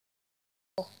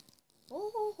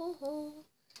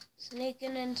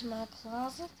Sneaking into my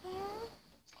closet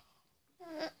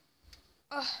there.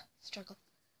 Struggle.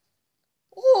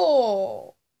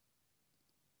 Oh!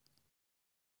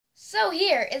 So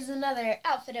here is another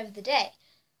outfit of the day.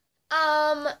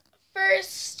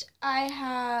 First I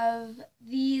have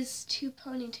these two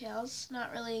ponytails,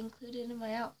 not really included in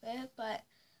my outfit, but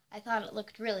I thought it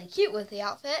looked really cute with the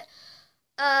outfit.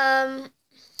 Then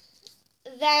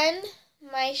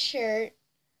my shirt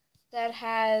that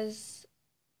has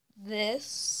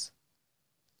this,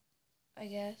 I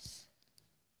guess,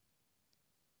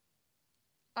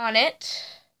 on it.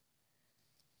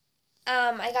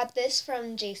 I got this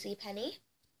from JCPenney.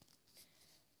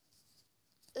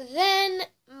 Then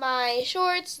my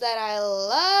shorts that I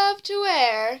love to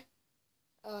wear.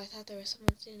 Oh, I thought there was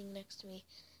someone standing next to me.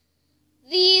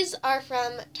 These are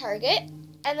from Target.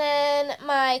 And then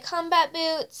my combat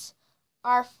boots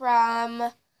are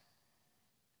from,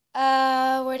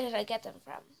 where did I get them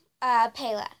from?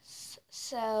 Payless.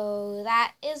 So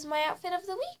that is my outfit of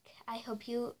the week.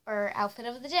 Outfit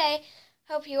of the day.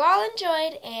 Hope you all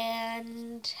enjoyed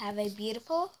and have a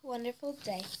beautiful, wonderful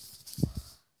day.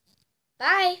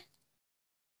 Bye!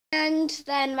 And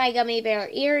then my gummy bear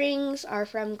earrings are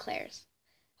from Claire's.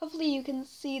 Hopefully you can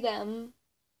see them,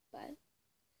 but...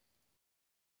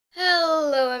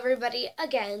 Hello everybody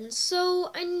again. So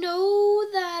I know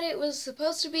that it was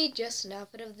supposed to be just an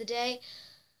outfit of the day,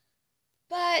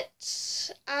 but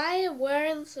I am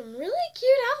wearing some really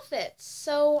cute outfits,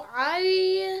 so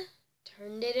I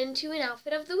turned it into an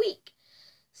outfit of the week.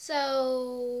 So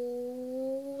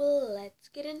let's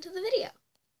get into the video.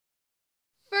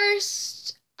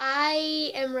 First,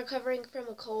 I am recovering from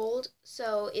a cold,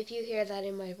 so if you hear that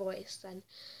in my voice, then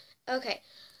okay.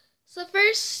 So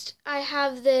first, I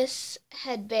have this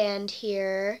headband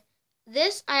here.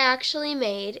 This I actually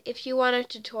made. If you want a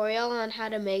tutorial on how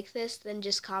to make this, then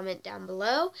just comment down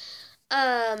below.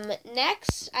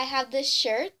 Next, I have this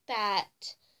shirt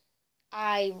that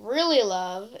I really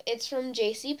love. It's from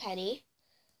JCPenney.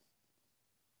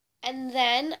 And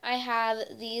then I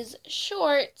have these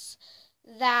shorts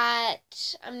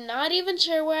that I'm not even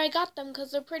sure where I got them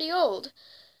because they're pretty old.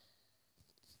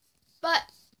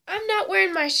 But I'm not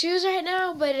wearing my shoes right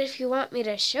now, but if you want me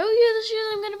to show you the shoes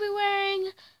I'm going to be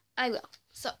wearing, I will.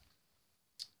 So,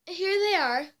 here they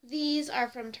are. These are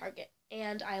from Target,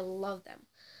 and I love them.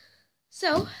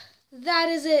 So, that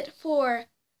is it for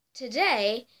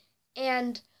today,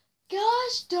 and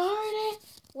gosh darn it,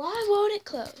 why won't it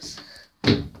close?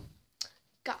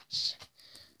 Gosh.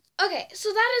 Okay,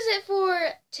 so that is it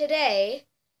for today.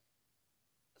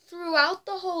 Throughout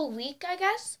the whole week, I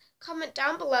guess, comment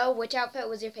down below which outfit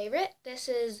was your favorite. This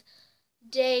is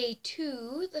day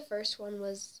 2. The first one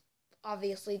was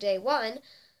obviously day 1.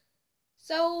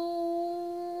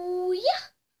 So, yeah.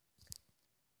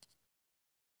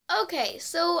 Okay,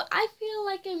 so I feel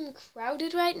like I'm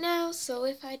crowded right now, so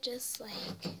if I just,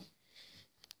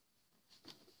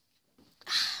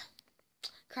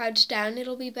 crouch down,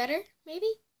 it'll be better, maybe?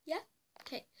 Yeah?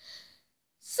 Okay.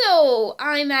 So,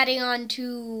 I'm adding on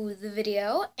to the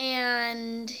video,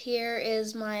 and here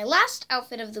is my last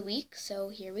outfit of the week, so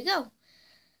here we go.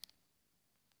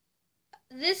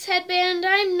 This headband,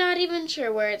 I'm not even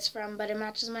sure where it's from, but it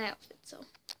matches my outfit, so.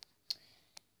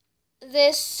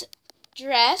 This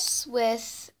dress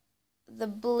with the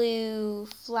blue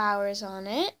flowers on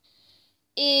it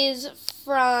is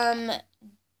from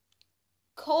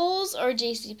Kohl's or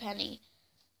JCPenney,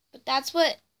 but that's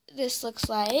what this looks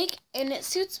like, and it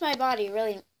suits my body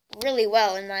really, really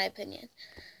well, in my opinion.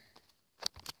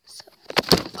 So,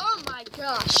 oh my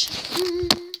gosh.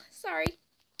 Sorry.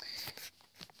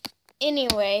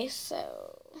 Anyway,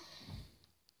 so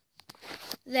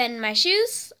then my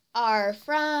shoes are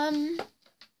from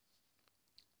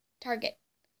Target.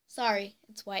 Sorry,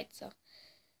 it's white, so.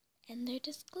 And they're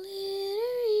just glittery.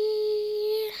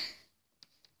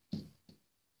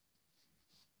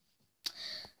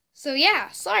 So yeah,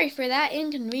 sorry for that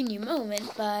inconvenient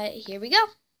moment, but here we go.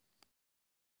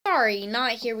 Sorry,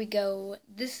 not here we go.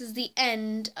 This is the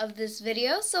end of this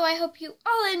video, so I hope you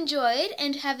all enjoyed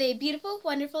and have a beautiful,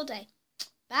 wonderful day.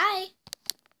 Bye!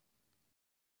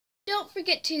 Don't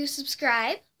forget to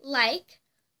subscribe, like,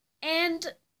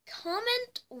 and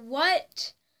comment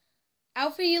what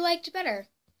outfit you liked better.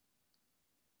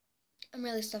 I'm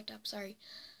really stuffed up, sorry.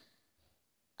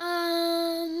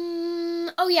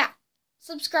 Oh yeah.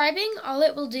 Subscribing, all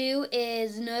it will do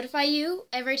is notify you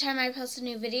every time I post a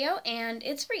new video, and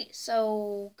it's free,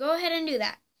 so go ahead and do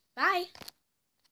that. Bye!